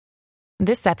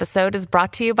This episode is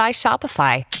brought to you by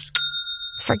Shopify.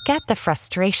 Forget the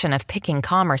frustration of picking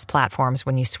commerce platforms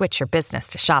when you switch your business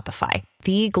to Shopify,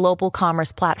 the global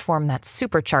commerce platform that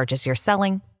supercharges your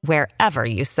selling wherever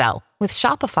you sell. With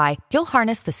Shopify, you'll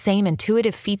harness the same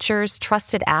intuitive features,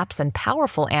 trusted apps, and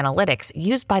powerful analytics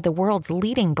used by the world's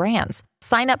leading brands.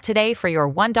 Sign up today for your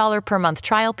 $1 per month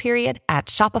trial period at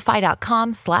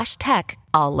shopify.com/tech,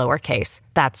 all lowercase.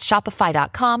 That's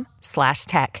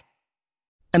shopify.com/tech.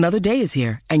 Another day is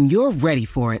here, and you're ready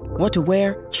for it. What to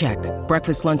wear? Check.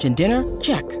 Breakfast, lunch, and dinner?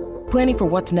 Check. Planning for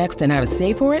what's next and how to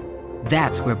save for it?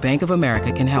 That's where Bank of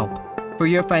America can help. For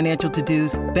your financial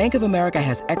to-dos, Bank of America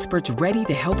has experts ready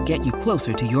to help get you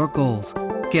closer to your goals.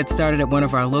 Get started at one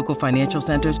of our local financial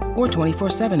centers or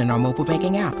 24/7 in our mobile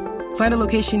banking app. Find a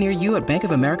location near you at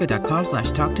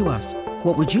bankofamerica.com/talktous.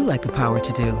 What would you like the power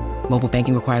to do? Mobile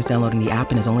banking requires downloading the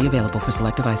app and is only available for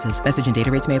select devices. Message and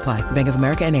data rates may apply. Bank of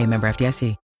America N.A., member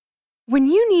FDIC. When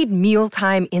you need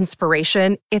mealtime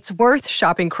inspiration, it's worth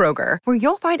shopping Kroger, where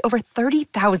you'll find over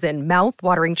 30,000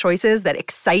 mouth-watering choices that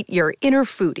excite your inner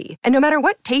foodie. And no matter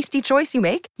what tasty choice you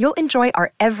make, you'll enjoy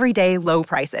our everyday low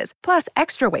prices, plus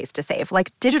extra ways to save,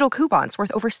 like digital coupons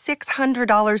worth over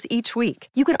 $600 each week.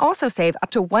 You can also save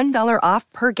up to $1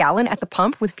 off per gallon at the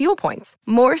pump with fuel points.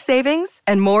 More savings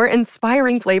and more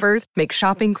inspiring flavors make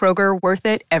shopping Kroger worth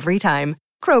it every time.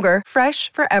 Kroger,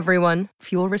 fresh for everyone.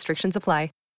 Fuel restrictions apply.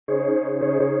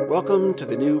 Welcome to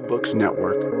the New Books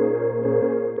Network.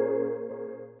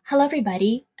 Hello,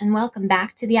 everybody, and welcome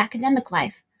back to The Academic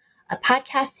Life, a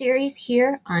podcast series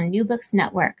here on New Books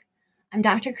Network. I'm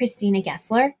Dr. Christina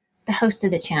Gessler, the host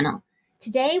of the channel.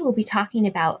 Today, we'll be talking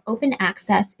about open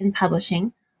access in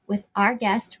publishing with our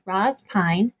guest, Roz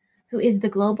Pine, who is the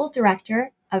Global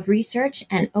Director of Research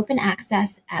and Open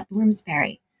Access at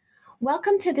Bloomsbury.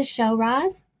 Welcome to the show,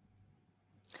 Roz.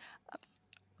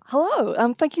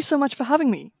 Hello. Thank you so much for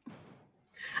having me.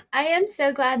 I am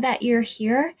so glad that you're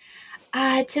here.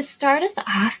 To start us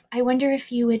off, I wonder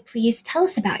if you would please tell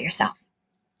us about yourself.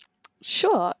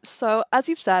 Sure. So, as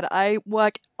you've said, I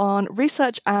work on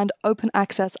research and open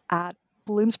access at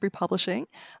Bloomsbury Publishing,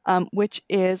 which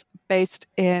is based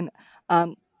in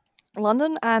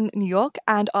London and New York,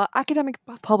 and our academic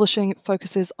publishing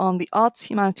focuses on the arts,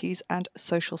 humanities, and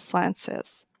social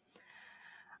sciences.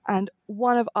 And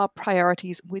one of our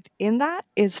priorities within that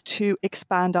is to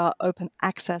expand our open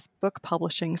access book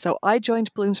publishing. So I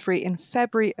joined Bloomsbury in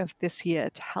February of this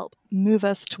year to help move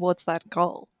us towards that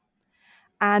goal.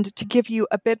 And to give you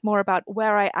a bit more about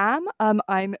where I am,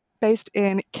 I'm based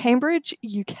in Cambridge,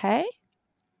 UK,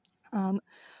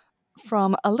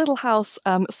 from a little house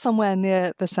somewhere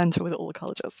near the centre with all the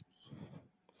colleges.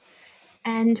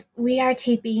 And we are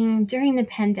taping during the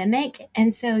pandemic,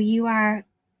 and so you are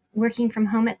working from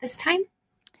home at this time?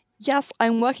 Yes,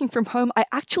 I'm working from home. I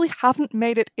actually haven't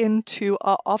made it into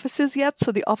our offices yet.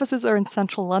 So the offices are in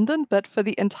central London, but for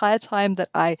the entire time that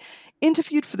I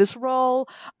interviewed for this role,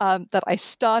 that I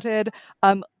started,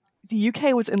 the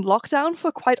UK was in lockdown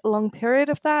for quite a long period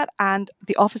of that, and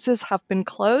the offices have been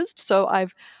closed. So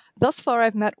thus far,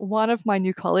 I've met one of my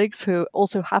new colleagues who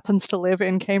also happens to live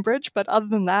in Cambridge. But other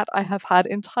than that, I have had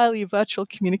entirely virtual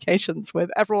communications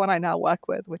with everyone I now work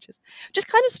with, which is just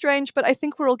kind of strange, but I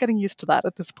think we're all getting used to that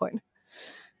at this point.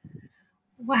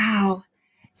 Wow.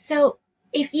 So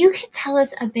if you could tell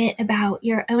us a bit about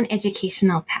your own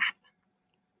educational path.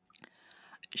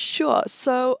 Sure.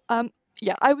 So,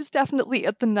 yeah, I was definitely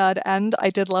at the nerd end. I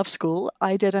did love school.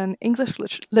 I did an English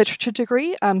literature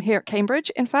degree here at Cambridge,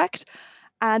 in fact.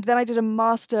 And then I did a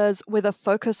master's with a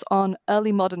focus on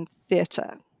early modern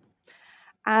theatre.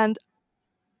 And,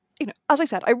 as I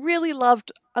said, I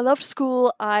loved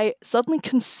school. I suddenly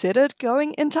considered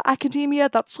going into academia.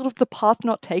 That's sort of the path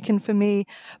not taken for me.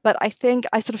 But I think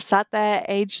I sort of sat there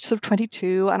aged sort of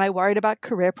 22, and I worried about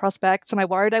career prospects, and I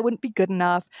worried I wouldn't be good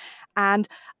enough. And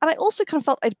I also kind of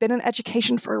felt I'd been in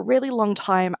education for a really long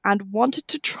time and wanted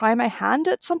to try my hand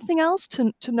at something else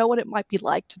to know what it might be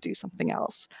like to do something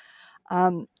else.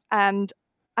 And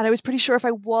I was pretty sure if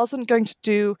I wasn't going to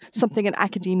do something in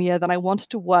academia, then I wanted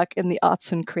to work in the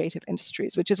arts and creative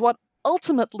industries, which is what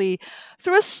ultimately,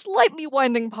 through a slightly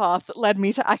winding path, led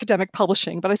me to academic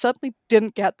publishing. But I certainly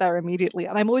didn't get there immediately.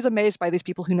 And I'm always amazed by these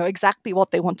people who know exactly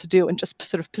what they want to do and just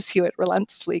sort of pursue it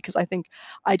relentlessly, because I think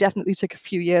I definitely took a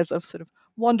few years of sort of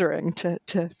wandering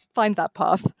to find that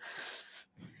path.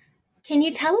 Can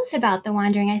you tell us about the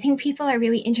wandering? I think people are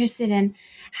really interested in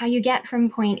how you get from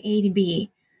point A to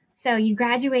B. So you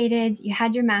graduated, you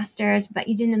had your master's, but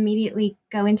you didn't immediately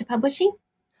go into publishing?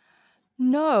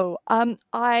 No.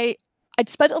 I'd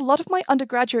spent a lot of my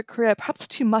undergraduate career, perhaps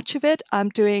too much of it,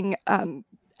 doing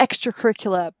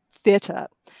extracurricular theatre.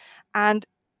 and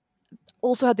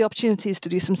also had the opportunities to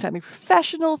do some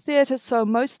semi-professional theatre. So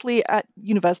mostly at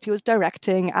university I was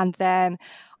directing, and then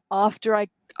after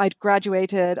I'd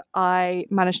graduated, I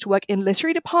managed to work in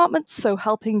literary departments, so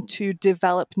helping to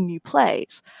develop new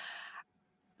plays.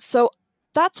 So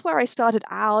that's where I started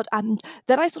out, and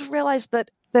then I sort of realized that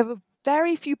there were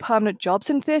very few permanent jobs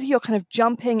in theatre. You're kind of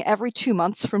jumping every 2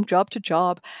 months from job to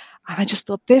job, and I just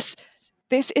thought this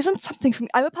isn't something for me.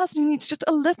 I'm a person who needs just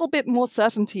a little bit more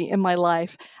certainty in my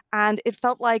life. And it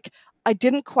felt like I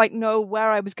didn't quite know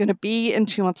where I was going to be in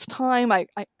 2 months' time.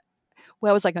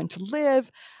 Where was I going to live?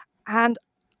 And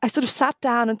I sort of sat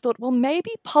down and thought, well,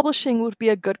 maybe publishing would be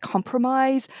a good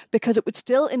compromise because it would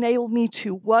still enable me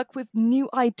to work with new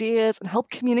ideas and help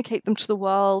communicate them to the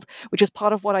world, which is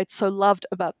part of what I'd so loved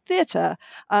about theatre.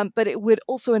 But it would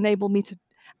also enable me to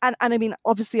and I mean,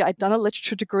 obviously, I'd done a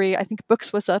literature degree. I think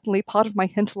books were certainly part of my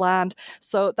hinterland.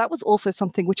 So that was also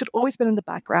something which had always been in the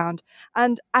background.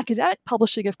 And academic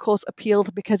publishing, of course,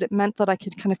 appealed because it meant that I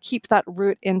could kind of keep that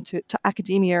route into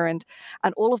academia and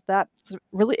all of that sort of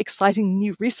really exciting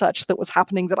new research that was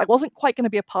happening that I wasn't quite going to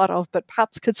be a part of, but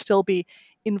perhaps could still be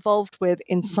involved with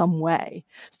in some way.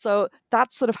 So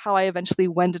that's sort of how I eventually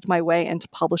wended my way into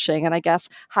publishing. And I guess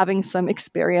having some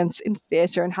experience in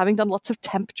theatre and having done lots of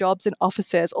temp jobs in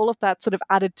offices, all of that sort of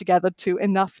added together to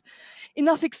enough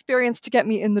experience to get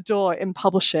me in the door in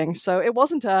publishing. So it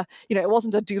wasn't a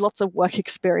do lots of work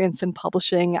experience in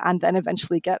publishing and then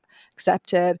eventually get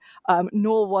accepted,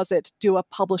 nor was it do a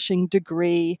publishing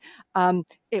degree.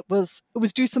 It was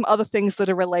do some other things that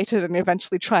are related and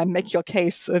eventually try and make your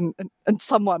case, and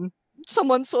someone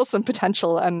saw some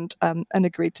potential and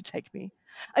agreed to take me.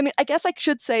 I mean, I guess I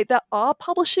should say there are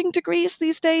publishing degrees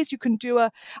these days. You can do I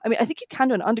think you can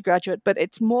do an undergraduate, but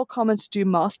it's more common to do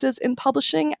masters in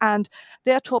publishing, and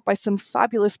they are taught by some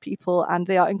fabulous people and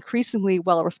they are increasingly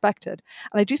well respected.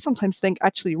 And I do sometimes think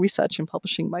actually research in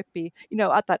publishing might be,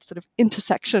 at that sort of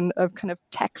intersection of kind of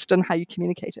text and how you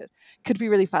communicate it. Could be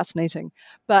really fascinating.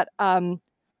 But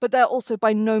they're also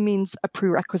by no means a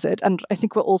prerequisite. And I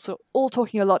think we're also all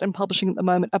talking a lot in publishing at the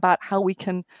moment about how we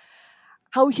can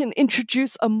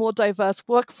introduce a more diverse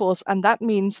workforce. And that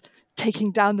means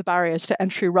taking down the barriers to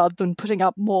entry rather than putting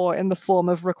up more in the form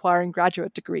of requiring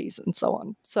graduate degrees and so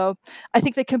on. So I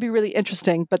think they can be really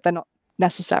interesting, but they're not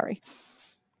necessary.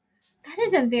 That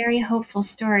is a very hopeful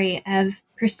story of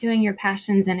pursuing your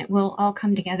passions and it will all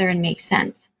come together and make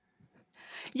sense.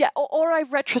 Yeah, or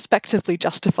I've retrospectively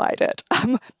justified it.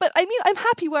 But I mean, I'm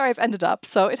happy where I've ended up,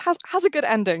 so it has a good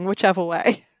ending, whichever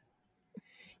way.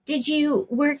 Did you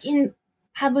work in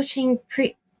publishing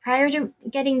prior to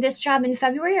getting this job in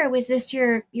February, or was this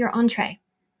your entree?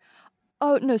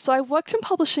 Oh, no. So I've worked in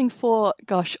publishing for,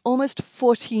 almost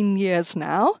 14 years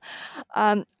now.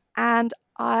 And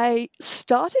I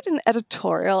started in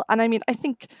editorial. And I mean, I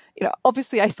think,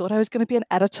 obviously I thought I was going to be an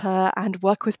editor and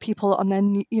work with people on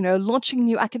their, launching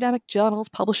new academic journals,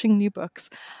 publishing new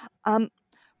books.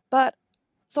 But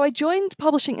so I joined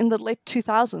publishing in the late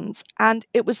 2000s. And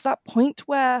it was that point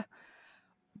where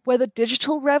the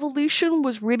digital revolution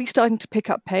was really starting to pick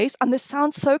up pace. And this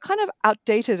sounds so kind of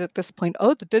outdated at this point.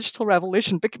 Oh, the digital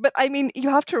revolution. But I mean, you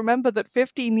have to remember that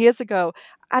 15 years ago,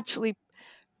 actually,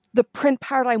 the print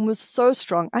paradigm was so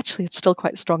strong. Actually, it's still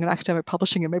quite strong in academic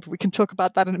publishing, and maybe we can talk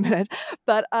about that in a minute.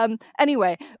 But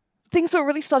anyway, things were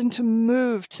really starting to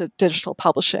move to digital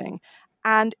publishing.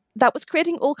 And that was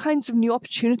creating all kinds of new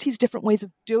opportunities, different ways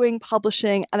of doing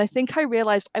publishing. And I think I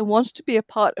realized I wanted to be a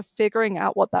part of figuring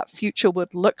out what that future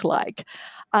would look like.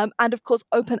 And of course,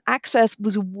 open access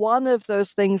was one of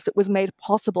those things that was made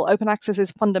possible. Open access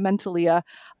is fundamentally a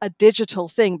digital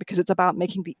thing because it's about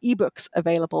making the ebooks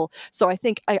available. So I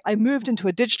think I moved into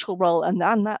a digital role, and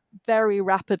then that very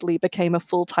rapidly became a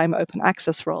full-time open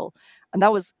access role. And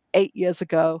that was 8 years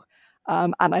ago.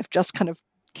 And I've just kind of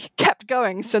kept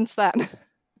going since then.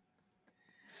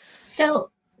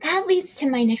 So that leads to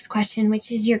my next question, which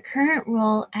is your current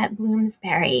role at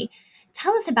Bloomsbury.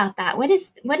 Tell us about that. What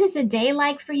is a day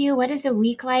like for you? What is a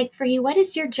week like for you? What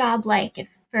is your job like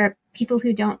for people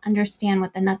who don't understand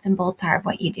what the nuts and bolts are of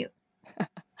what you do?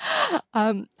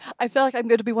 I feel like I'm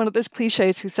going to be one of those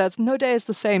cliches who says no day is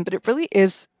the same, but it really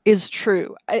is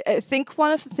true. I think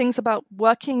one of the things about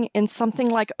working in something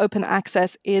like open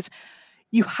access is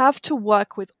you have to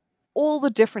work with all the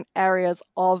different areas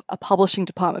of a publishing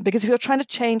department, because if you're trying to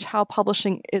change how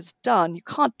publishing is done, you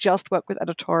can't just work with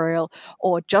editorial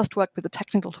or just work with the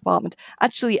technical department.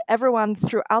 Actually, everyone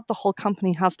throughout the whole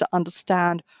company has to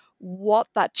understand what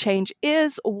that change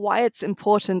is, why it's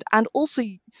important, and also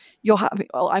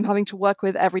I'm having to work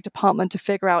with every department to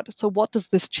figure out, so what does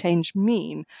this change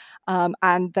mean?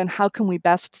 And then how can we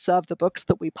best serve the books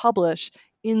that we publish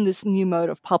in this new mode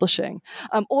of publishing,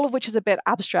 all of which is a bit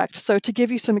abstract. So to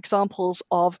give you some examples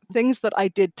of things that I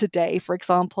did today, for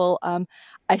example,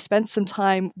 I spent some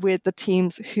time with the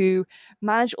teams who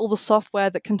manage all the software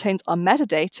that contains our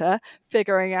metadata,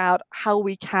 figuring out how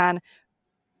we can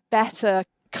better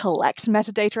collect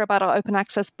metadata about our open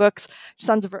access books. Which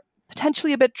sounds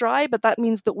potentially a bit dry, but that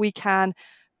means that we can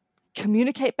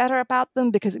communicate better about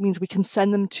them, because it means we can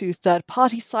send them to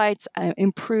third-party sites and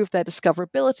improve their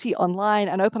discoverability online.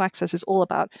 And open access is all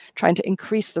about trying to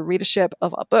increase the readership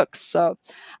of our books. So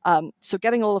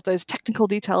getting all of those technical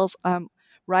details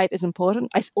right is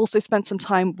important. I also spent some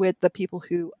time with the people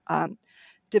who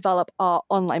develop our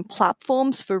online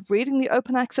platforms for reading the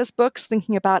open access books,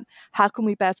 thinking about how can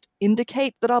we best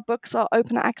indicate that our books are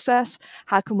open access?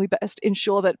 How can we best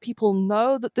ensure that people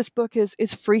know that this book is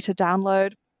free to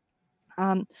download?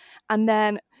 And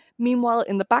then, meanwhile,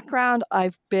 in the background,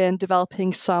 I've been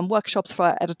developing some workshops for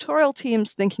our editorial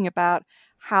teams, thinking about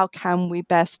how can we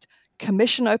best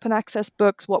commission open access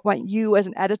books? What might you as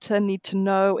an editor need to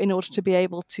know in order to be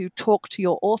able to talk to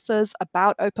your authors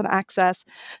about open access?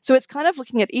 So it's kind of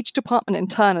looking at each department in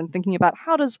turn and thinking about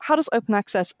how does open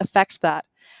access affect that?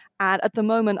 And at the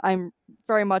moment, I'm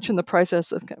very much in the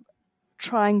process of kind of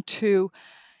trying to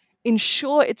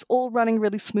ensure it's all running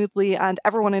really smoothly and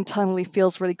everyone internally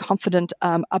feels really confident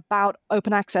about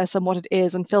open access and what it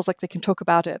is and feels like they can talk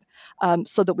about it,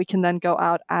 so that we can then go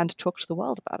out and talk to the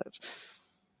world about it.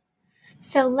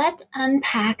 So let's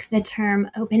unpack the term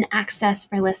open access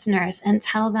for listeners and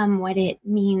tell them what it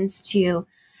means to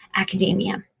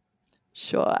academia.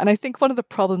 Sure. And I think one of the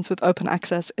problems with open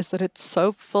access is that it's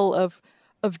so full of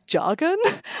jargon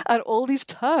and all these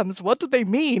terms. What do they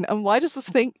mean? And why does this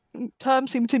term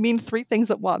seem to mean three things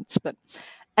at once? But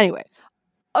anyway,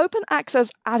 open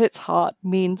access at its heart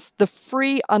means the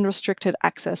free, unrestricted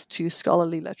access to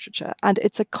scholarly literature. And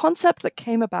it's a concept that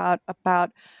came about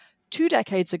 2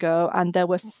 decades ago. And there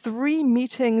were 3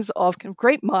 meetings of kind of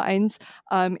great minds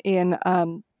in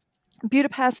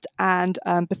Budapest and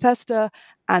Bethesda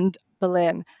and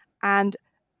Berlin. And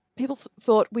people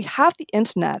thought, we have the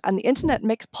internet, and the internet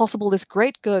makes possible this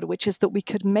great good, which is that we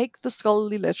could make the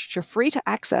scholarly literature free to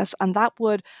access, and that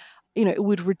would, it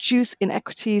would reduce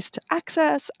inequities to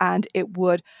access, and it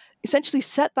would essentially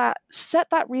set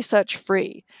that research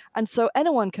free. And so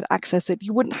anyone could access it.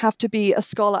 You wouldn't have to be a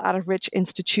scholar at a rich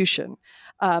institution.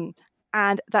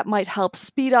 And that might help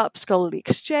speed up scholarly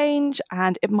exchange,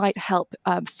 and it might help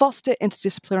foster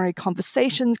interdisciplinary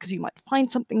conversations because you might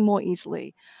find something more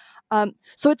easily.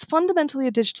 So it's fundamentally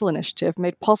a digital initiative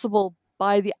made possible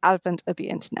by the advent of the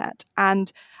internet. And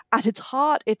at its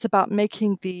heart, it's about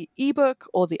making the ebook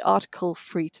or the article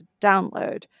free to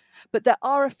download. But there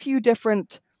are a few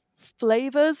different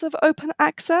flavors of open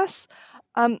access.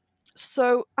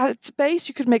 So at its base,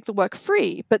 you could make the work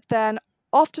free, but then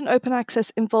often open access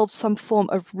involves some form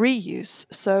of reuse.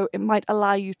 So it might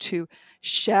allow you to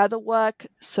share the work,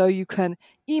 so you can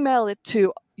email it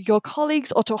to your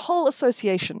colleagues or to a whole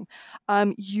association.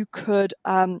 You could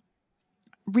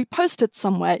repost it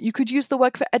somewhere. You could use the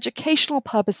work for educational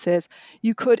purposes.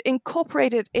 You could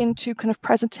incorporate it into kind of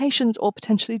presentations or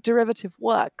potentially derivative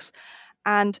works.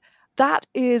 And that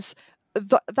is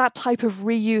that type of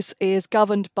reuse is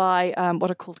governed by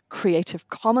what are called Creative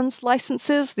Commons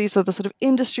licenses. These are the sort of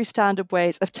industry standard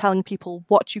ways of telling people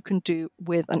what you can do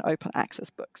with an open access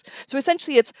book. So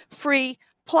essentially it's free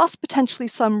plus potentially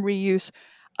some reuse,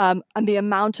 and the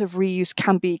amount of reuse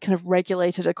can be kind of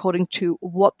regulated according to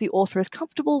what the author is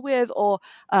comfortable with or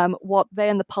what they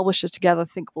and the publisher together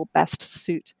think will best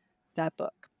suit their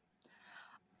book.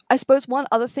 I suppose one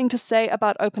other thing to say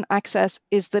about open access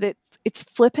is that it's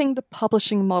flipping the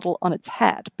publishing model on its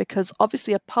head, because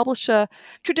obviously a publisher,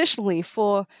 traditionally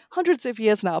for hundreds of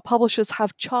years now, publishers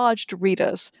have charged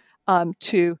readers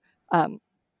to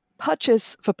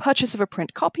purchase of a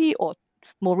print copy, or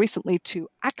more recently to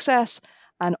access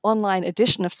an online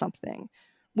edition of something.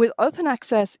 With open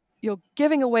access, you're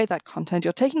giving away that content,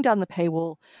 you're taking down the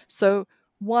paywall. So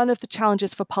one of the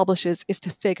challenges for publishers is to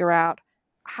figure out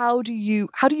how do you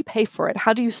pay for it?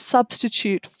 How do you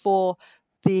substitute for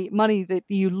the money that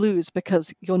you lose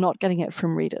because you're not getting it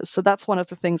from readers? So that's one of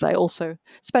the things I also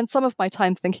spend some of my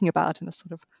time thinking about in a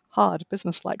sort of hard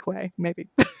business-like way, maybe.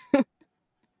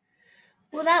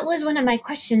 Well, that was one of my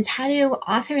questions. How do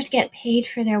authors get paid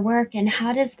for their work, and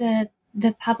how does the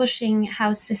publishing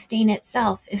house sustain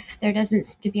itself if there doesn't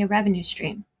seem to be a revenue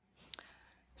stream?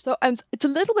 So it's a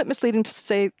little bit misleading to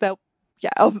say that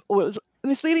was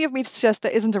misleading of me to suggest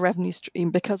there isn't a revenue stream,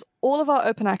 because all of our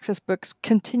open access books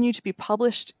continue to be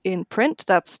published in print.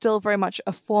 That's still very much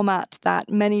a format that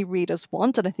many readers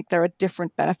want, and I think there are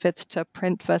different benefits to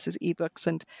print versus ebooks,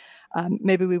 and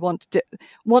maybe we want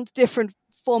different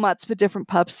formats for different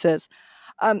purposes.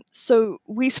 So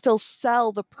we still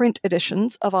sell the print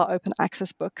editions of our open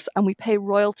access books, and we pay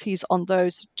royalties on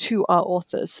those to our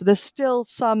authors. So there's still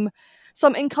some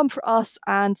income for us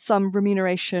and some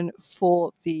remuneration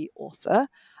for the author.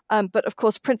 But of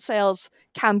course, print sales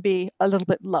can be a little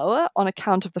bit lower on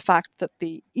account of the fact that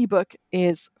the ebook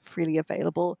is freely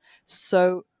available.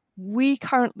 So we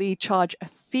currently charge a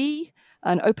fee,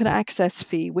 an open access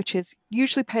fee, which is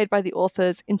usually paid by the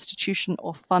author's institution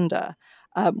or funder,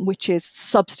 which is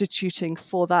substituting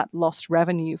for that lost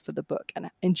revenue for the book and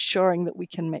ensuring that we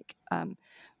can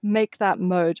make that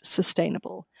mode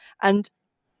sustainable. And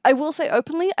I will say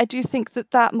openly, I do think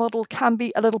that model can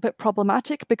be a little bit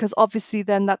problematic, because obviously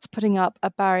then that's putting up a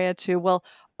barrier to, well,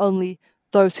 only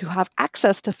those who have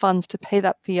access to funds to pay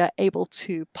that fee are able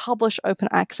to publish open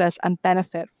access and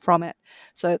benefit from it.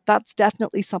 So that's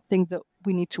definitely something that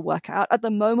we need to work out. At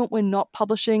the moment, we're not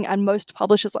publishing, and most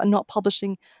publishers are not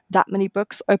publishing that many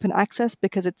books open access,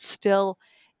 because it's still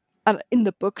in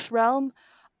the books realm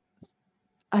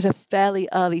at a fairly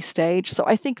early stage. So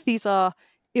I think these are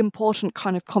important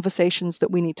kind of conversations that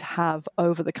we need to have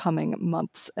over the coming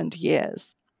months and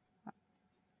years.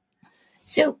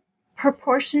 So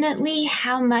proportionately,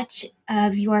 how much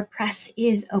of your press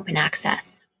is open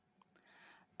access?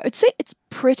 I'd say it's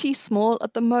pretty small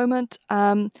at the moment.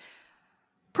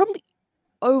 Probably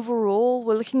overall,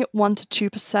 we're looking at 1% to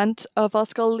 2% of our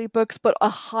scholarly books, but a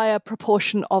higher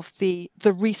proportion of the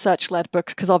research-led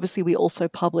books, because obviously we also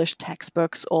publish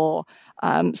textbooks or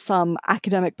some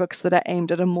academic books that are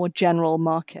aimed at a more general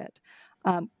market.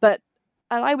 But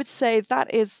I would say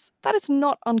that is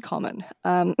not uncommon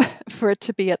for it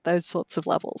to be at those sorts of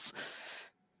levels.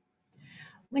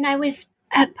 When I was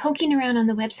poking around on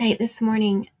the website this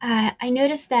morning, I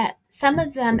noticed that some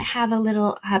of them have a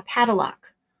little padlock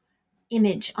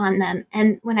image on them.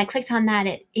 And when I clicked on that,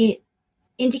 it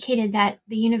indicated that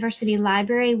the university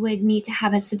library would need to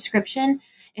have a subscription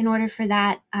in order for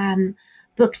that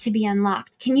book to be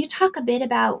unlocked. Can you talk a bit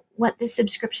about what the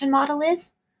subscription model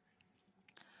is?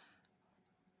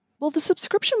 Well, the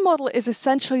subscription model is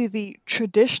essentially the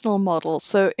traditional model.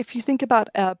 So if you think about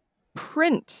a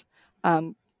print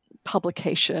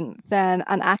publication, then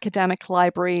an academic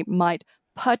library might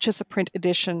purchase a print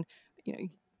edition,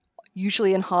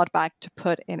 usually in hardback, to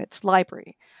put in its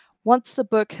library. Once the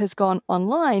book has gone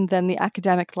online, then the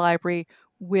academic library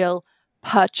will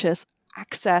purchase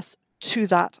access to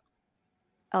that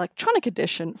electronic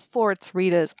edition for its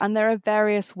readers. And there are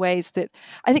various ways that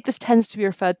I think this tends to be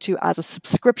referred to as a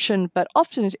subscription, but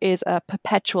often it is a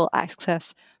perpetual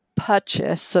access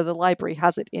purchase, so the library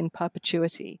has it in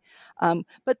perpetuity.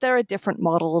 But there are different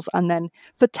models, and then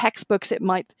for textbooks, it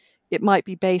might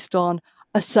be based on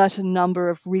a certain number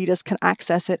of readers can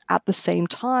access it at the same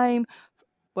time,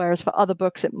 whereas for other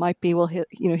books it might be, well,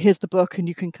 here's the book, and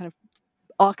you can kind of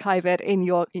archive it in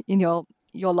your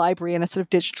library in a sort of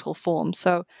digital form.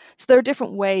 So there are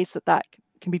different ways that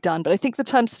can be done. But I think the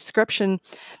term subscription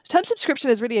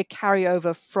is really a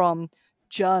carryover from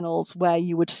journals, where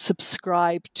you would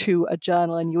subscribe to a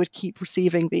journal and you would keep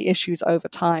receiving the issues over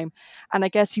time. And I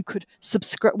guess you could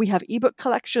subscribe. We have ebook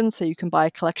collections, so you can buy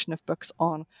a collection of books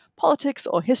on politics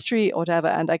or history or whatever,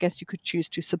 and I guess you could choose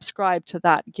to subscribe to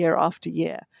that year after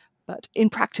year. But in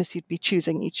practice, you'd be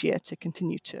choosing each year to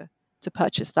continue to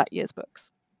purchase that year's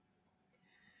books.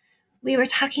 We were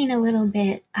talking a little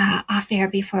bit off air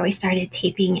before we started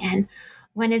taping, and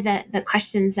one of the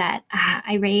questions that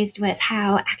I raised was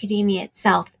how academia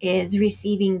itself is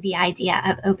receiving the idea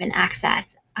of open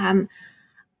access.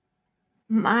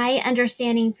 My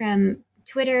understanding from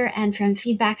Twitter and from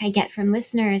feedback I get from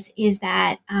listeners is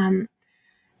that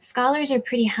scholars are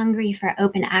pretty hungry for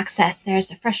open access.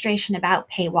 There's a frustration about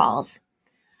paywalls.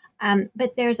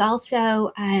 But there's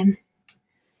also an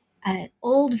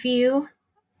old view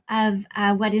of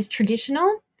what is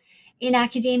traditional in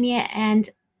academia, and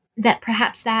that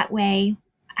perhaps that way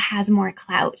has more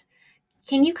clout.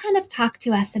 Can you kind of talk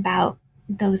to us about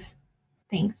those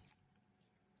things?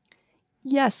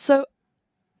 Yes, so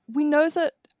we know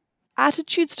that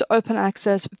attitudes to open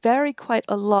access vary quite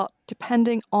a lot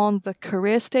depending on the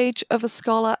career stage of a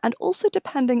scholar and also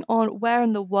depending on where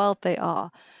in the world they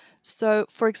are. So,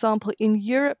 for example, in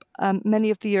Europe, many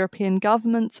of the European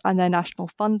governments and their national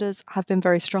funders have been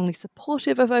very strongly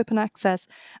supportive of open access,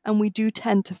 and we do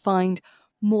tend to find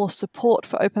more support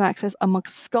for open access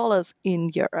amongst scholars in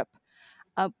Europe.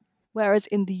 Whereas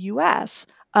in the US,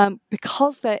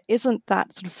 because there isn't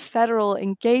that sort of federal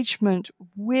engagement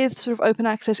with sort of open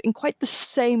access in quite the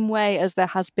same way as there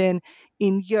has been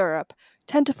in Europe,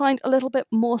 tend to find a little bit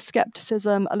more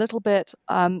skepticism, a little bit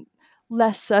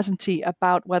less certainty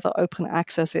about whether open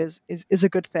access is a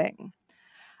good thing.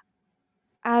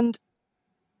 And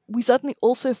we certainly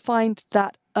also find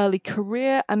that early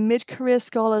career and mid-career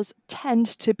scholars tend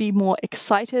to be more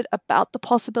excited about the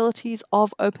possibilities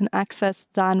of open access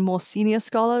than more senior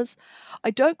scholars.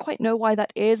 I don't quite know why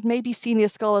that is. Maybe senior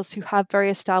scholars who have very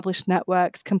established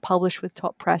networks, can publish with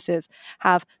top presses,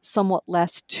 have somewhat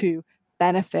less to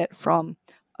benefit from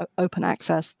open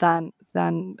access than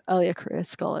earlier career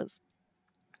scholars.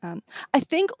 I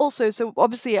think also, so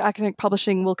obviously academic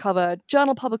publishing will cover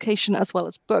journal publication as well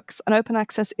as books, and open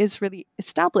access is really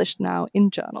established now in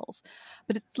journals,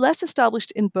 but it's less established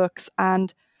in books.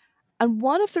 And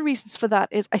one of the reasons for that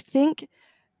is I think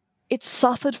it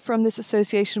suffered from this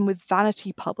association with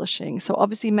vanity publishing. So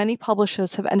obviously many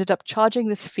publishers have ended up charging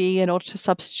this fee in order to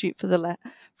substitute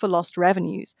for lost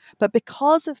revenues. But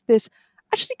because of this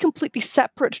actually completely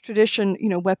separate tradition,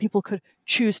 where people could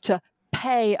choose to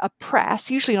pay a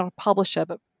press, usually not a publisher,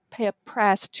 but pay a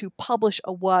press to publish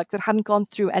a work that hadn't gone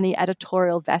through any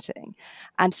editorial vetting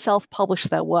and self-publish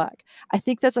their work. I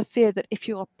think there's a fear that if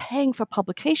you're paying for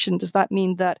publication, does that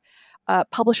mean that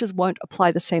publishers won't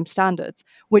apply the same standards,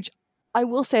 which I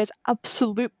will say is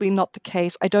absolutely not the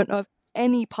case. I don't know of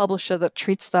any publisher that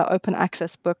treats their open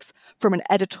access books from an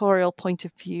editorial point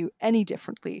of view any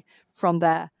differently from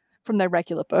their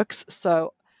regular books.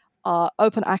 So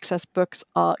open access books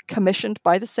are commissioned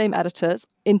by the same editors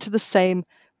into the same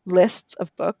lists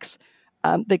of books.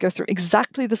 They go through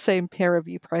exactly the same peer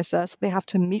review process. They have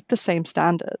to meet the same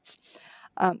standards.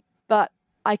 But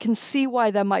I can see why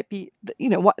there might be,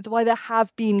 why there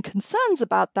have been concerns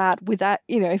about that with that,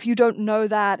 if you don't know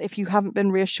that, if you haven't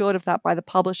been reassured of that by the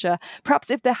publisher, perhaps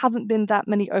if there haven't been that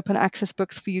many open access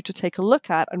books for you to take a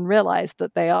look at and realize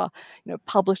that they are,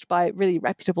 published by really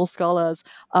reputable scholars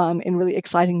in really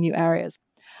exciting new areas.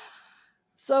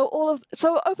 So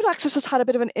open access has had a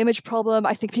bit of an image problem.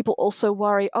 I think people also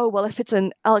worry, if it's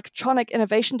an electronic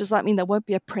innovation, does that mean there won't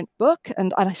be a print book?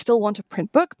 And I still want a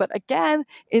print book. But again,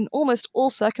 in almost all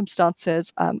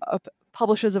circumstances,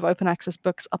 publishers of open access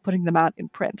books are putting them out in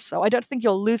print. So I don't think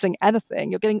you're losing anything.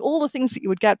 You're getting all the things that you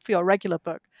would get for your regular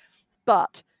book,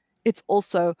 but it's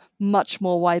also much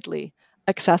more widely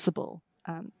accessible.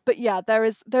 But yeah,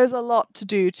 there's a lot to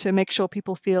do to make sure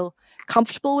people feel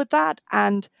comfortable with that.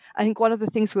 And I think one of the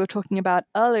things we were talking about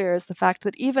earlier is the fact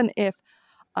that even if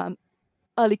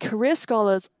early career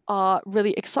scholars are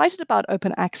really excited about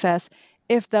open access,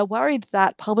 if they're worried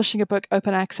that publishing a book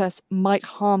open access might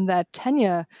harm their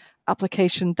tenure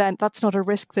application, then that's not a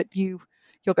risk that you're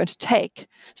going to take.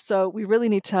 So we really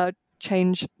need to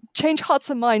change hearts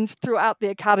and minds throughout the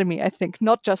academy, I think,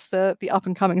 not just the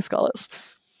up-and-coming scholars.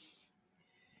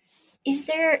 Is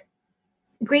there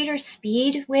greater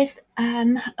speed with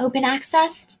open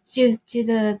access? Do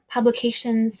the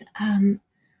publications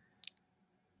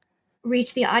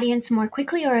reach the audience more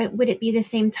quickly, or would it be the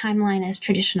same timeline as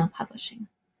traditional publishing?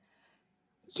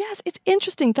 Yes, it's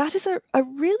interesting. That is a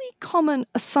really common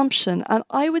assumption. And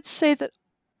I would say that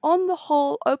on the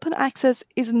whole, open access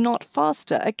is not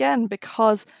faster, again,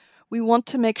 because we want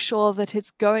to make sure that it's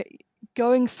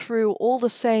going through all the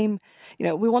same,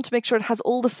 we want to make sure it has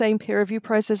all the same peer review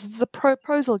processes. The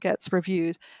proposal gets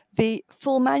reviewed. The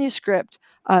full manuscript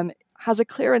has a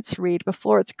clearance read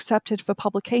before it's accepted for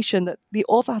publication, that the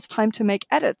author has time to make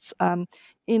edits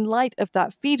in light of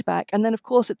that feedback. And then, of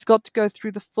course, it's got to go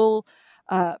through the full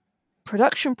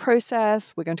production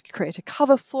process. We're going to create a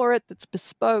cover for it that's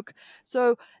bespoke.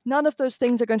 So none of those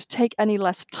things are going to take any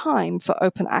less time for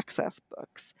open access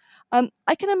books.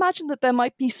 I can imagine that there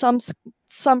might be some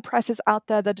presses out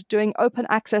there that are doing open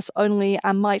access only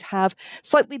and might have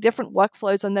slightly different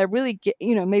workflows, and they're really,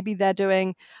 maybe they're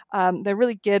doing, they're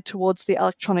really geared towards the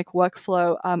electronic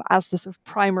workflow as the sort of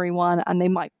primary one, and they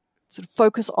might sort of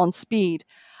focus on speed.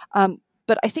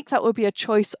 But I think that would be a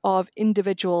choice of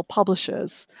individual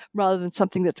publishers rather than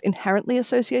something that's inherently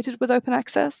associated with open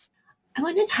access. I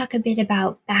want to talk a bit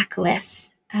about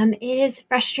backlists. It is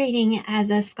frustrating as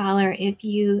a scholar if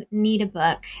you need a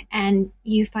book and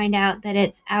you find out that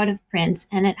it's out of print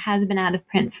and it has been out of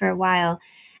print for a while,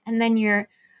 and then you're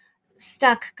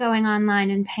stuck going online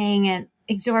and paying an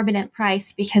exorbitant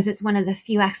price because it's one of the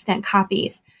few extant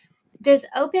copies. Does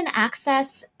open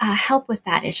access help with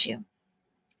that issue?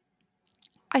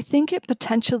 I think it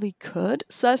potentially could.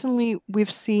 Certainly,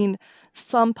 we've seen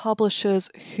some publishers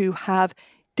who have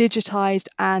digitized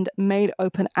and made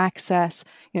open access,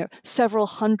 several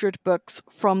hundred books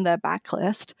from their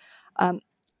backlist.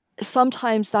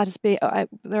 Sometimes that is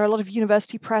there are a lot of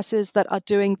university presses that are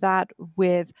doing that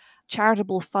with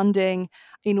charitable funding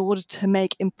in order to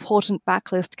make important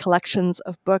backlist collections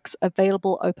of books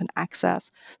available open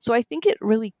access. So I think it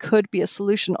really could be a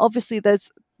solution. Obviously, there's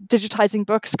digitizing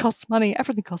books costs money.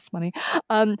 Everything costs money.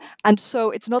 And so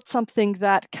it's not something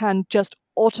that can just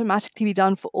automatically be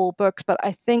done for all books. But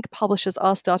I think publishers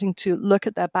are starting to look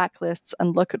at their backlists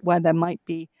and look at where there might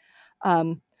be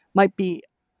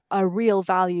a real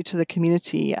value to the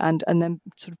community, and then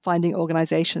sort of finding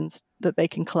organizations that they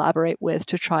can collaborate with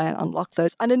to try and unlock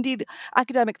those. And indeed,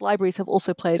 academic libraries have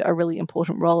also played a really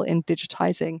important role in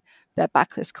digitizing their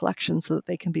backlist collections so that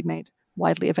they can be made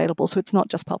widely available. So it's not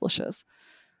just publishers.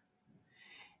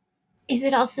 Is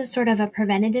it also sort of a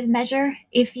preventative measure?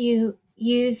 If you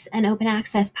use an open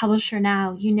access publisher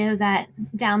now, you know that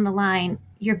down the line,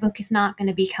 your book is not going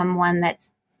to become one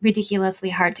that's ridiculously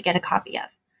hard to get a copy of.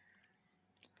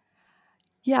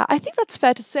 Yeah, I think that's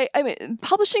fair to say. I mean,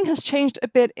 publishing has changed a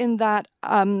bit in that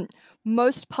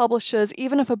most publishers,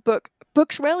 even if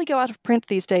books rarely go out of print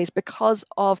these days because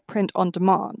of print on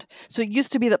demand. So it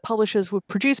used to be that publishers would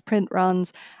produce print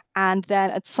runs, and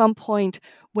then at some point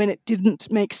when it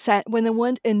didn't make sense, when there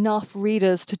weren't enough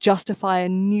readers to justify a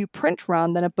new print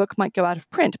run, then a book might go out of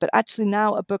print. But actually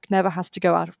now a book never has to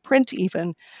go out of print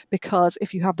even, because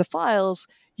if you have the files,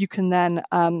 you can then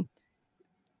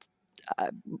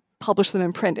publish them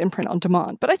in print on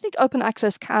demand. But I think open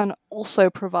access can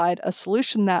also provide a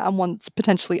solution there, and one that's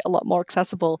potentially a lot more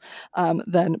accessible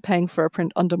than paying for a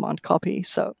print on demand copy.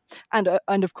 So, and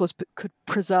of course could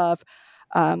preserve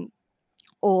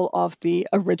all of the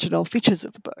original features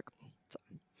of the book. So.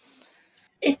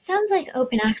 It sounds like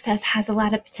open access has a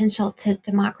lot of potential to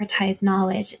democratize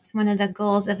knowledge. It's one of the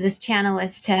goals of this channel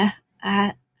is to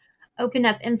open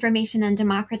up information and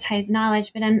democratize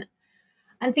knowledge. But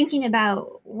I'm thinking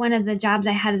about one of the jobs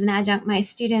I had as an adjunct. My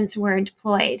students were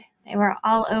deployed. They were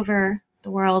all over the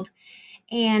world,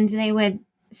 and they would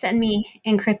send me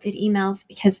encrypted emails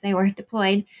because they were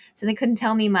deployed, so they couldn't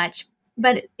tell me much.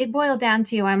 But it boiled down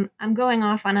to I'm going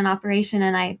off on an operation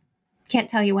and I can't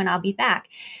tell you when I'll be back.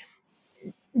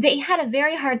 They had a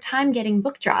very hard time getting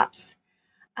book drops.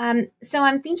 So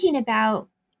I'm thinking about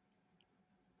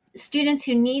students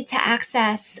who need to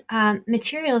access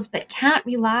materials but can't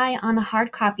rely on the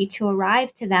hard copy to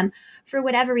arrive to them for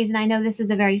whatever reason. I know this is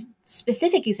a very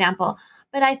specific example,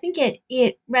 but I think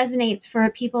it resonates for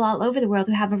people all over the world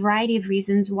who have a variety of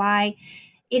reasons why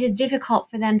it is difficult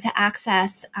for them to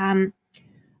access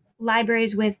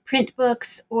libraries with print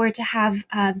books or to have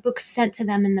books sent to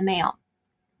them in the mail.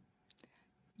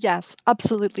 Yes,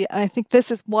 absolutely. And I think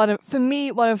this is one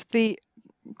of the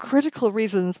critical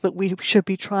reasons that we should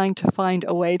be trying to find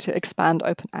a way to expand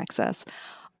open access.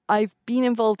 I've been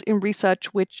involved in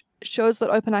research which shows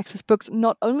that open access books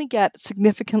not only get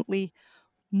significantly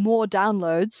more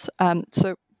downloads,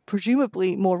 so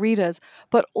presumably more readers,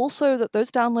 but also that those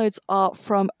downloads are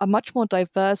from a much more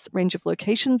diverse range of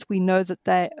locations. We know that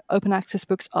their open access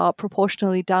books are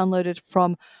proportionally downloaded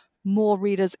from more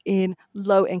readers in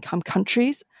low-income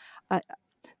countries.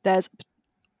 There's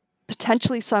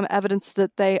potentially some evidence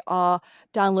that they are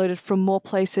downloaded from more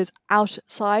places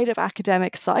outside of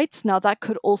academic sites. Now, that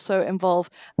could also involve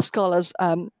scholars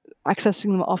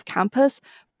accessing them off campus,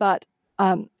 but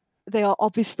they are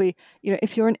obviously,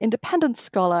 if you're an independent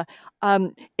scholar,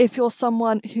 if you're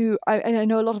someone who, I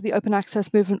know a lot of the open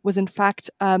access movement was in fact,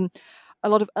 a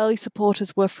lot of early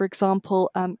supporters were, for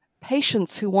example,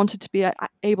 patients who wanted to be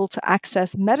able to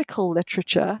access medical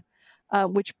literature,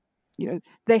 which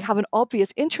they have an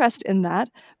obvious interest in that,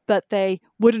 but they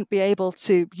wouldn't be able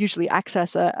to usually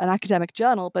access an academic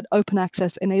journal, but open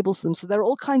access enables them. So there are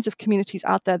all kinds of communities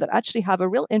out there that actually have a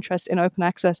real interest in open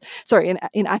access,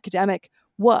 in academic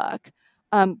work,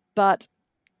 but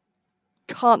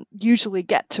can't usually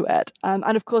get to it.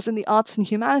 And of course, in the arts and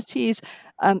humanities,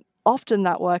 often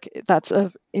that work that's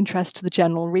of interest to the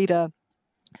general reader.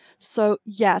 So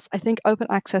yes, I think open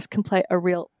access can play a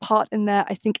real part in there.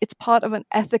 I think it's part of an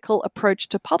ethical approach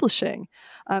to publishing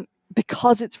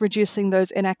because it's reducing those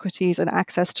inequities and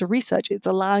access to research. It's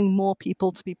allowing more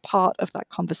people to be part of that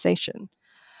conversation.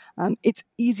 It's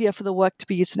easier for the work to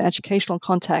be used in educational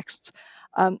contexts.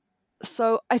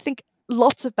 So I think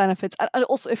lots of benefits. And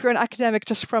also, if you're an academic,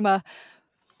 just from a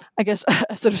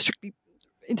sort of strictly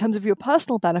in terms of your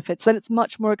personal benefits, then it's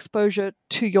much more exposure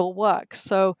to your work.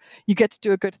 So you get to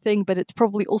do a good thing, but it's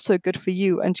probably also good for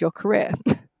you and your career.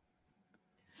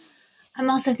 I'm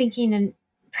also thinking in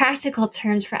practical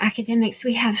terms for academics,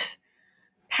 we have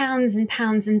pounds and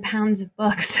pounds and pounds of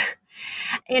books.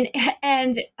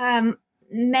 and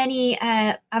many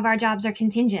of our jobs are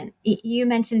contingent. You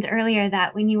mentioned earlier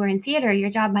that when you were in theater, your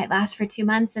job might last for 2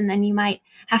 months and then you might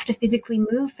have to physically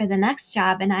move for the next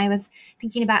job. And I was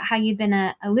thinking about how you'd been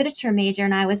a literature major,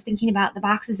 and I was thinking about the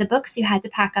boxes of books you had to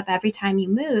pack up every time you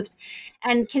moved.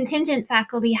 And contingent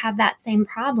faculty have that same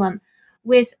problem.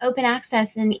 With open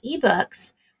access and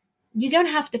ebooks, you don't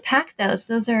have to pack those.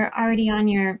 Those are already on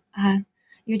your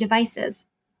devices.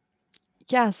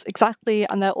 Yes, exactly.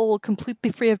 And they're all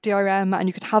completely free of DRM, and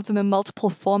you could have them in multiple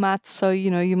formats. So,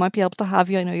 you might be able to have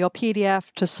your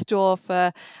PDF to store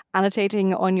for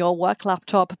annotating on your work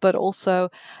laptop, but also,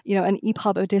 an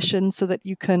EPUB edition so that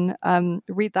you can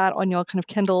read that on your kind of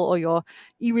Kindle or your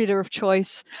e-reader of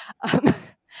choice.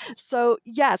 So,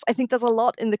 yes, I think there's a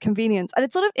lot in the convenience. And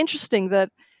it's sort of interesting that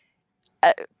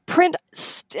print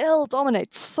still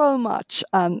dominates so much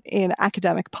in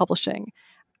academic publishing.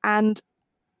 And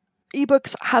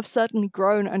ebooks have certainly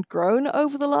grown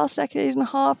over the last decade and a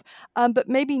half, but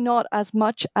maybe not as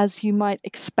much as you might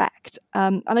expect.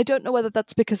 And I don't know whether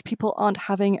that's because people aren't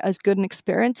having as good an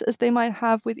experience as they might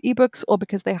have with ebooks, or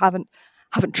because they haven't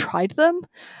tried them.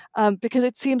 Because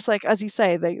it seems like, as you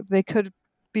say, they could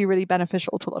be really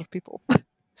beneficial to a lot of people.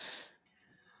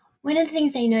 One of the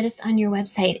things I noticed on your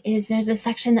website is there's a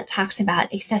section that talks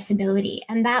about accessibility.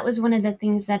 And that was one of the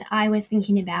things that I was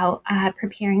thinking about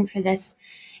preparing for this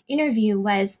interview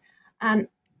was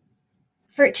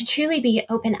for it to truly be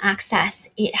open access,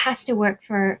 it has to work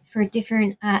for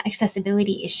different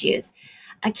accessibility issues.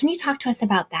 Can you talk to us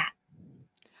about that?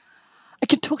 I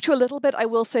can talk to you a little bit. I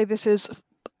will say this is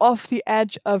off the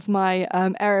edge of my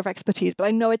area of expertise, but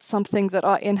I know it's something that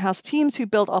our in-house teams who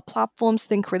build our platforms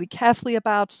think really carefully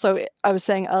about. So I was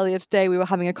saying earlier today, we were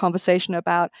having a conversation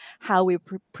about how we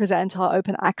present our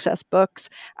open access books,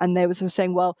 and they were sort of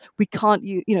saying, well, we can't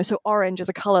use, so orange is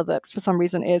a color that for some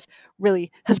reason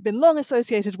has been long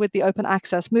associated with the open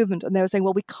access movement. And they were saying,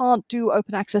 well, we can't do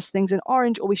open access things in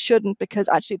orange, or we shouldn't, because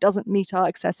actually it doesn't meet our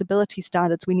accessibility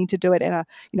standards. We need to do it in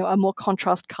a more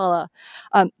contrast color.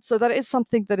 So that is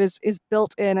something that is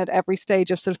built in at every stage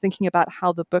of sort of thinking about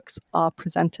how the books are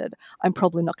presented. I'm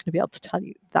probably not going to be able to tell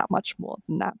you that much more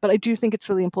than that, but I do think it's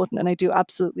really important, and I do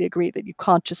absolutely agree that you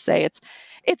can't just say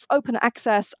it's open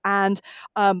access and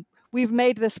we've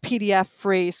made this PDF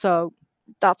free, so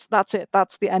that's it.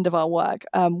 That's the end of our work.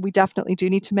 We definitely do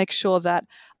need to make sure that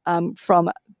from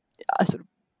a sort of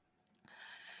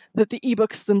that the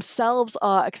ebooks themselves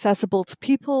are accessible to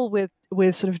people with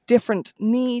sort of different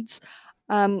needs.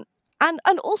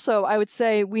 And also, I would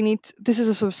say this is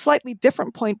a sort of slightly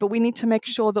different point, but we need to make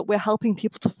sure that we're helping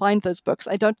people to find those books.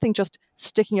 I don't think just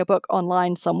sticking a book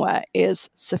online somewhere is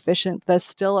sufficient. There's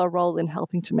still a role in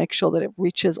helping to make sure that it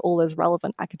reaches all those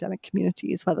relevant academic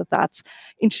communities, whether that's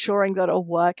ensuring that a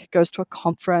work goes to a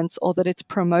conference or that it's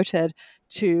promoted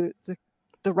to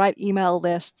the right email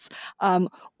lists, or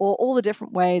all the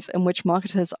different ways in which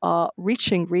marketers are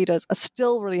reaching readers are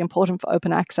still really important for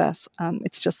open access.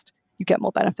 It's just you get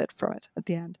more benefit from it at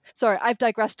the end. Sorry, I've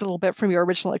digressed a little bit from your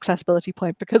original accessibility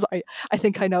point because I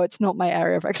think I know it's not my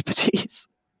area of expertise.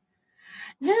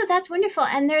 No, that's wonderful.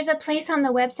 And there's a place on the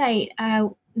website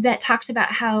that talks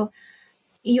about how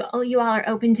you all are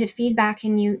open to feedback,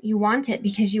 and you want it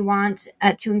because you want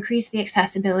to increase the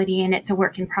accessibility, and it's a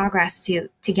work in progress to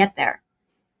get there.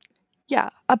 Yeah,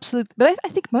 absolutely. But I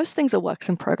think most things are works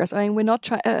in progress. I mean, we're not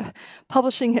trying.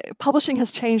 Publishing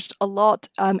has changed a lot,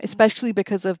 especially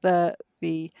because of the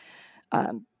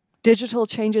digital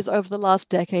changes over the last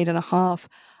decade and a half,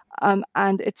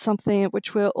 and it's something at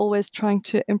which we're always trying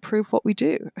to improve what we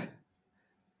do.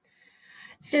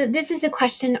 So this is a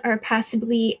question, or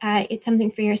possibly it's something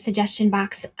for your suggestion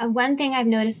box. One thing I've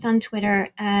noticed on Twitter,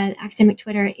 academic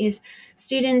Twitter, is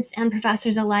students and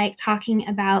professors alike talking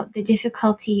about the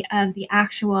difficulty of the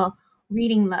actual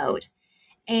reading load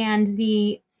and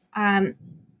the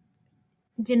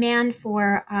demand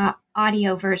for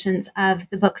audio versions of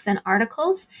the books and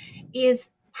articles.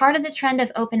 Is part of the trend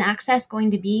of open access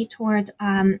going to be towards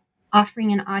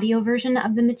offering an audio version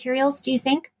of the materials, do you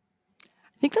think?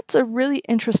 I think that's a really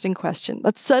interesting question.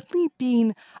 That's certainly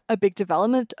been a big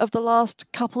development of the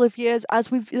last couple of years, as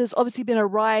there's obviously been a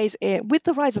rise with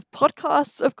the rise of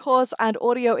podcasts, of course, and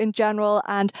audio in general,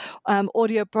 and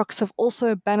audiobooks have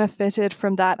also benefited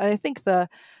from that. And I think the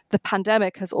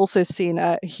pandemic has also seen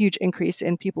a huge increase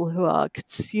in people who are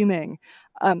consuming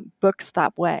books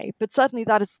that way. But certainly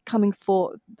that is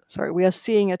we are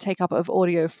seeing a take up of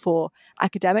audio for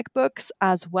academic books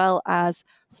as well as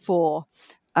for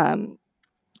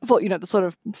the sort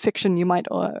of fiction you might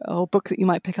or book that you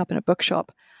might pick up in a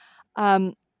bookshop.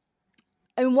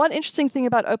 And one interesting thing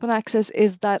about open access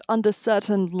is that under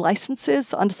certain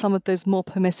licenses, under some of those more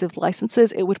permissive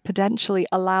licenses, it would potentially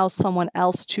allow someone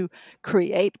else to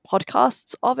create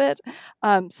podcasts of it.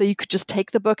 So you could just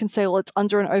take the book and say, well, it's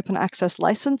under an open access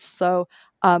license. So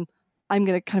I'm going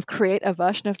to kind of create a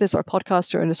version of this, or a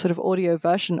podcast, or a sort of audio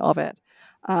version of it.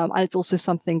 And it's also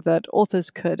something that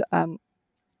authors could kind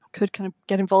of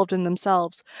get involved in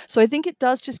themselves. So I think it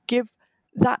does just give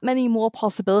that many more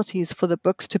possibilities for the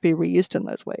books to be reused in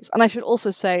those ways. And I should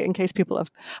also say, in case people are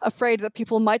afraid that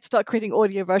people might start creating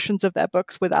audio versions of their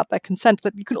books without their consent,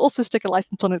 that you can also stick a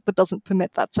license on it that doesn't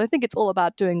permit that. So I think it's all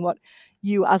about doing what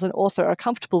you as an author are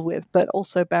comfortable with, but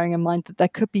also bearing in mind that there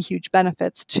could be huge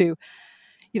benefits to,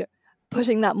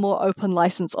 putting that more open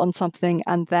license on something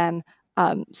and then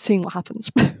seeing what happens.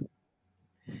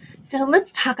 So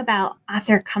let's talk about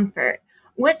author comfort.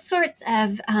 What sorts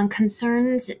of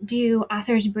concerns do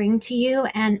authors bring to you,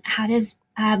 and how does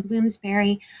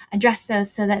Bloomsbury address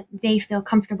those so that they feel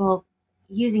comfortable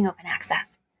using open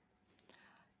access?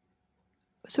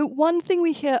 So one thing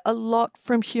we hear a lot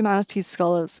from humanities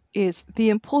scholars is the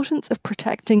importance of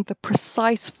protecting the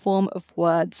precise form of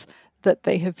words that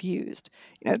they have used.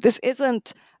 This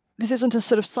isn't a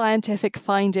sort of scientific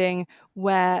finding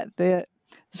where the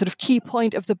sort of key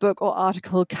point of the book or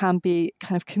article can be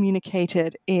kind of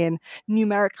communicated in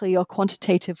numerically or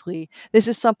quantitatively. This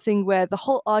is something where the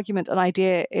whole argument and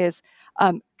idea is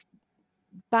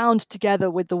bound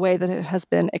together with the way that it has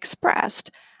been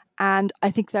expressed. And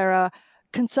I think there are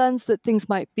concerns that things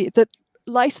might be, that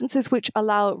licenses which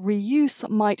allow reuse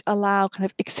might allow kind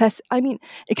of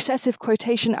excessive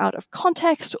quotation out of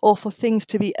context, or for things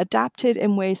to be adapted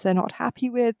in ways they're not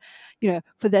happy with,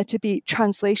 for there to be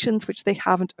translations which they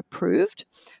haven't approved,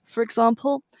 for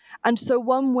example. And so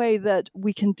one way that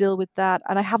we can deal with that,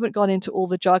 and I haven't gone into all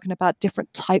the jargon about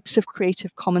different types of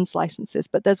Creative Commons licenses,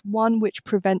 but there's one which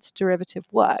prevents derivative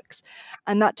works.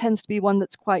 And that tends to be one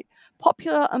that's quite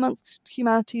popular amongst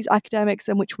humanities academics,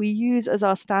 and which we use as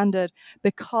our standard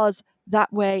because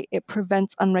that way it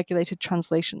prevents unregulated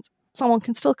translations. Someone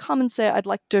can still come and say, I'd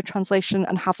like to do a translation,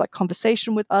 and have that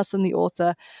conversation with us and the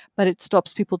author, but it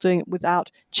stops people doing it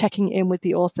without checking in with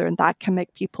the author, and that can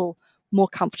make people more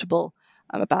comfortable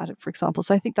about it, for example.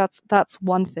 So I think that's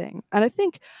one thing. And I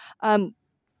think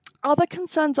other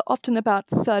concerns are often about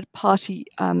third-party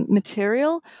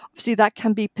material. Obviously, that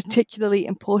can be particularly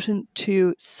important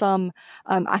to some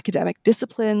academic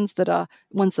disciplines that are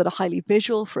ones that are highly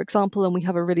visual, for example, and we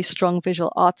have a really strong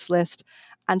visual arts list.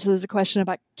 And so there's a question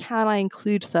about, can I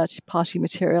include third-party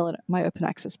material in my open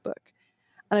access book?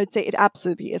 And I would say it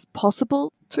absolutely is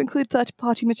possible to include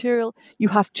third-party material. You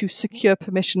have to secure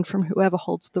permission from whoever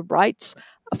holds the rights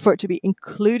for it to be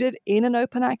included in an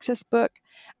open access book.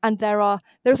 And there are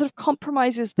sort of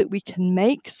compromises that we can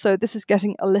make. So this is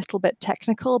getting a little bit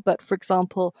technical, but for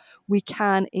example, we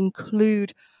can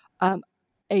include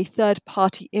a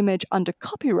third-party image under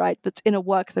copyright that's in a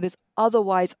work that is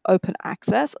otherwise open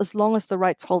access, as long as the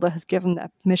rights holder has given their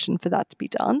permission for that to be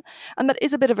done. And that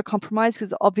is a bit of a compromise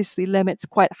because it obviously limits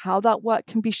quite how that work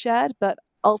can be shared, but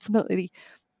ultimately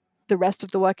the rest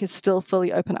of the work is still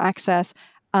fully open access,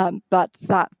 but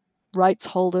that rights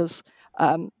holders,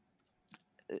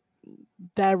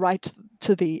 their right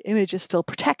to the image is still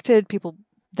protected.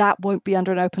 That won't be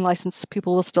under an open license.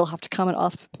 People will still have to come and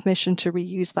ask for permission to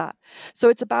reuse that. So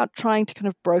it's about trying to kind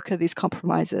of broker these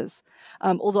compromises.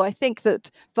 Although I think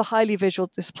that for highly visual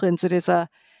disciplines, it is a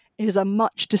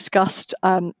much discussed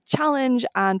challenge,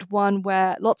 and one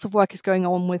where lots of work is going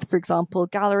on with, for example,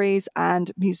 galleries and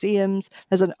museums.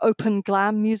 There's an open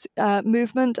glam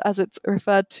movement, as it's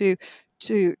referred to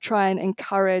try and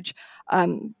encourage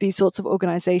these sorts of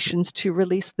organizations to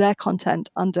release their content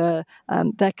under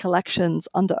their collections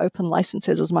under open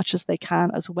licenses as much as they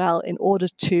can as well, in order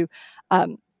to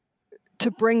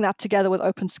bring that together with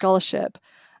open scholarship.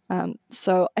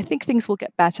 So I think things will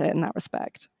get better in that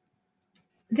respect.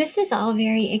 This is all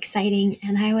very exciting,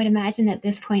 and I would imagine at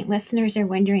this point listeners are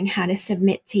wondering how to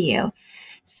submit to you.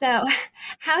 So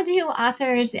how do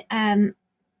authors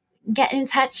get in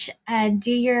touch?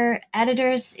 Do your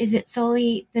editors, is it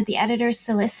solely that the editors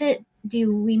solicit?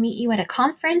 Do we meet you at a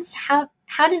conference? How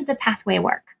does the pathway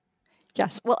work?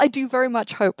 Yes, well, I do very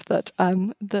much hope that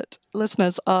that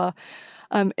listeners are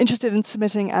interested in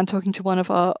submitting and talking to one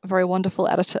of our very wonderful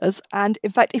editors. And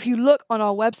in fact, if you look on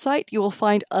our website, you will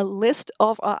find a list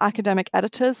of our academic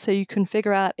editors, so you can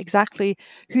figure out exactly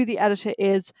who the editor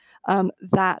is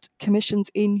that commissions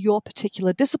in your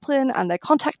particular discipline, and their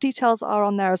contact details are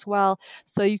on there as well.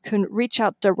 So you can reach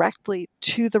out directly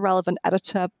to the relevant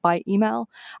editor by email.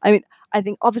 I mean, I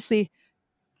think obviously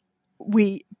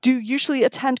we do usually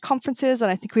attend conferences,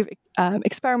 and I think we've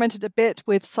experimented a bit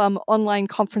with some online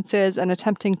conferences and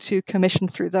attempting to commission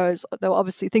through those, though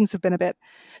obviously things have been a bit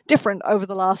different over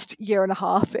the last year and a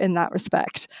half in that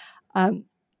respect.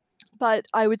 But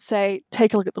I would say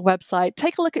take a look at the website,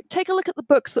 take a look at the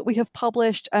books that we have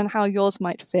published and how yours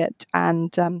might fit,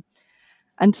 and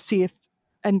see if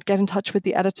and get in touch with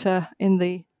the editor in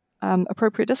the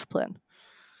appropriate discipline.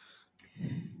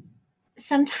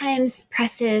 Sometimes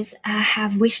presses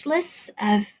have wish lists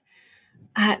of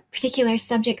particular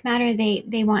subject matter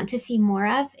they want to see more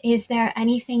of. Is there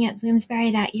anything at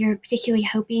Bloomsbury that you're particularly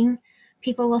hoping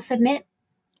people will submit?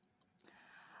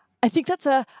 I think that's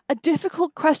a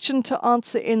difficult question to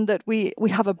answer, in that we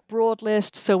have a broad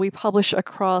list. So we publish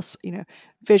across,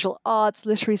 visual arts,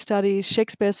 literary studies,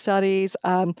 Shakespeare studies,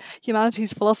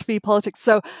 humanities, philosophy, politics.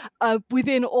 So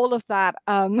within all of that,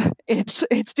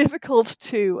 it's difficult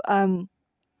to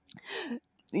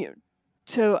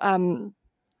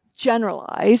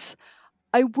generalize.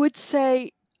 I would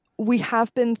say we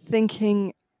have been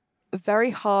thinking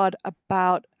very hard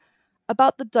about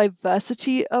the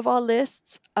diversity of our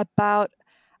lists, about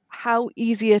how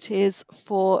easy it is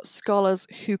for scholars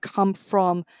who come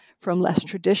from less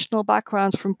traditional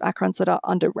backgrounds, from backgrounds that are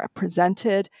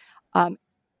underrepresented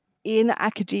in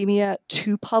academia,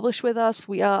 to publish with us.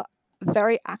 We are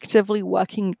very actively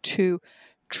working to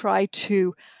try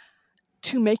to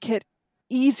make it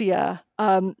easier,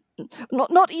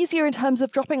 not easier in terms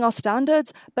of dropping our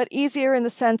standards, but easier in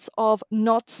the sense of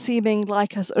not seeming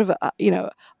like a sort of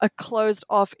a closed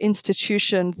off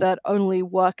institution that only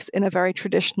works in a very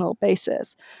traditional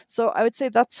basis. So I would say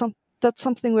that's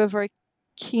something we're very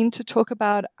keen to talk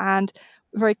about, and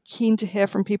very keen to hear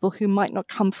from people who might not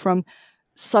come from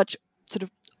such sort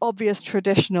of obvious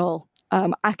traditional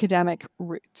academic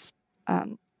roots.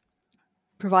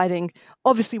 Providing,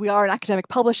 obviously, we are an academic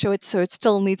publisher, so it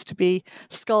still needs to be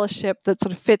scholarship that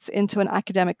sort of fits into an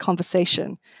academic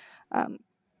conversation.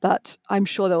 But I'm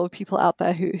sure there will be people out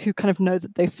there who kind of know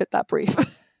that they fit that brief.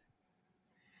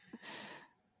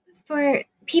 For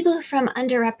people from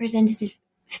underrepresented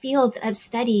fields of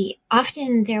study,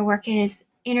 often their work is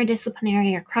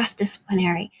interdisciplinary or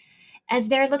cross-disciplinary. As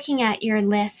they're looking at your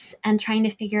lists and trying to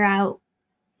figure out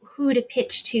who to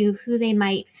pitch to, who they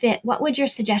might fit, what would your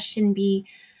suggestion be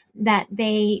that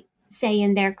they say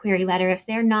in their query letter if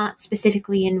they're not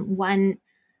specifically in one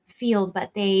field,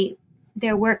 but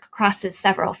their work crosses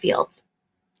several fields?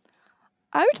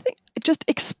 I would think just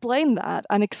explain that,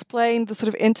 and explain the sort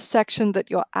of intersection that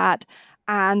you're at,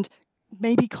 and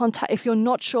maybe contact, if you're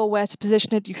not sure where to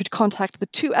position it, you could contact the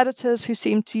two editors who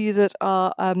seem to you that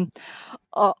are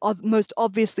most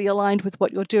obviously aligned with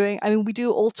what you're doing. I mean, we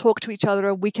do all talk to each other,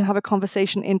 and we can have a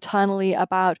conversation internally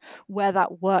about where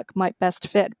that work might best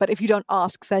fit. But if you don't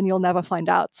ask, then you'll never find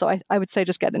out. So I would say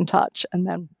just get in touch, and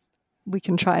then we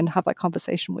can try and have that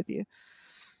conversation with you.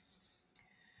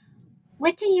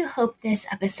 What do you hope this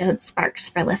episode sparks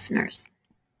for listeners?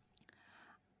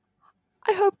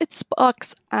 I hope it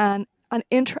sparks an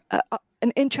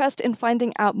interest in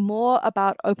finding out more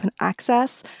about open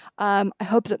access. I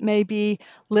hope that maybe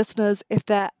listeners, if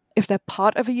they're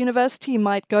part of a university,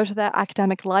 might go to their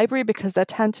academic library, because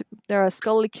there are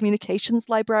scholarly communications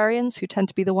librarians who tend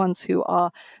to be the ones who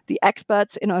are the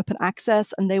experts in open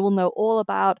access, and they will know all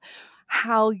about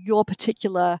how your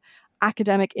particular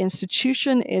academic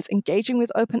institution is engaging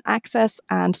with open access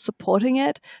and supporting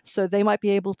it. So they might be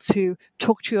able to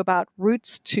talk to you about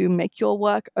routes to make your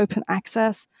work open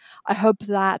access. I hope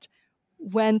that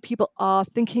when people are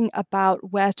thinking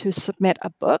about where to submit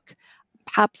a book,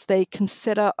 perhaps they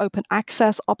consider open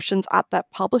access options at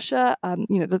that publisher,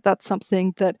 that's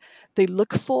something that they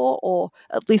look for, or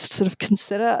at least sort of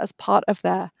consider as part of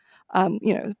their,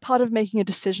 part of making a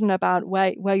decision about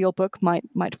where your book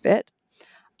might fit.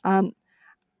 And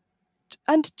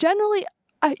generally,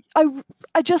 I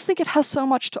just think it has so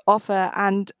much to offer.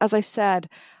 And as I said,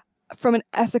 from an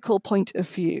ethical point of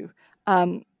view,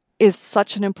 is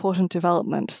such an important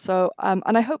development. So,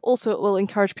 and I hope also it will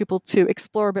encourage people to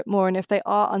explore a bit more. And if they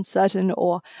are uncertain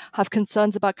or have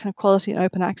concerns about kind of quality and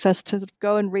open access, to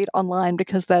go and read online,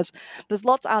 because there's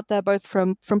lots out there, both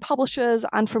from publishers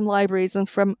and from libraries and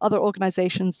from other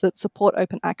organizations that support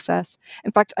open access.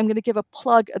 In fact, I'm going to give a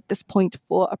plug at this point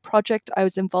for a project I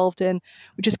was involved in,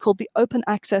 which is called the Open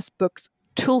Access Books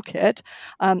Toolkit.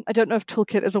 I don't know if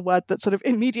toolkit is a word that sort of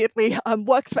immediately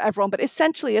works for everyone, but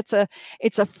essentially it's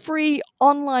a free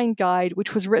online guide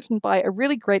which was written by a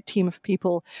really great team of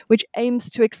people, which aims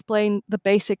to explain the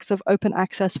basics of open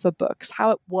access for books,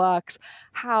 how it works,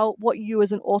 what you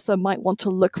as an author might want to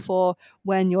look for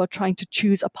when you're trying to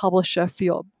choose a publisher for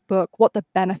your book, what the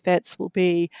benefits will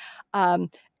be,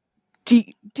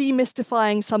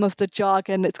 demystifying some of the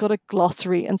jargon. It's got a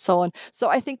glossary and so on. So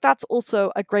I think that's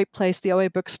also a great place, the OA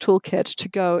Books Toolkit, to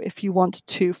go if you want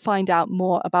to find out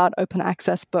more about open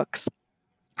access books,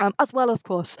 as well, of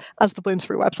course, as the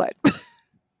Bloomsbury website.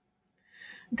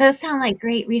 Those sound like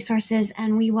great resources,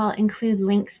 and we will include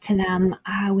links to them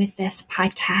with this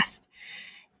podcast.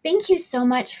 Thank you so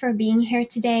much for being here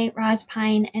today, Roz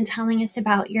Pine, and telling us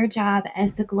about your job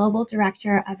as the Global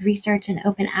Director of Research and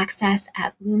Open Access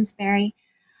at Bloomsbury.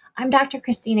 I'm Dr.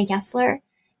 Christina Gessler.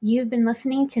 You've been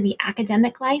listening to The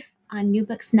Academic Life on New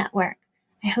Books Network.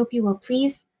 I hope you will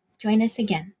please join us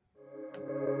again.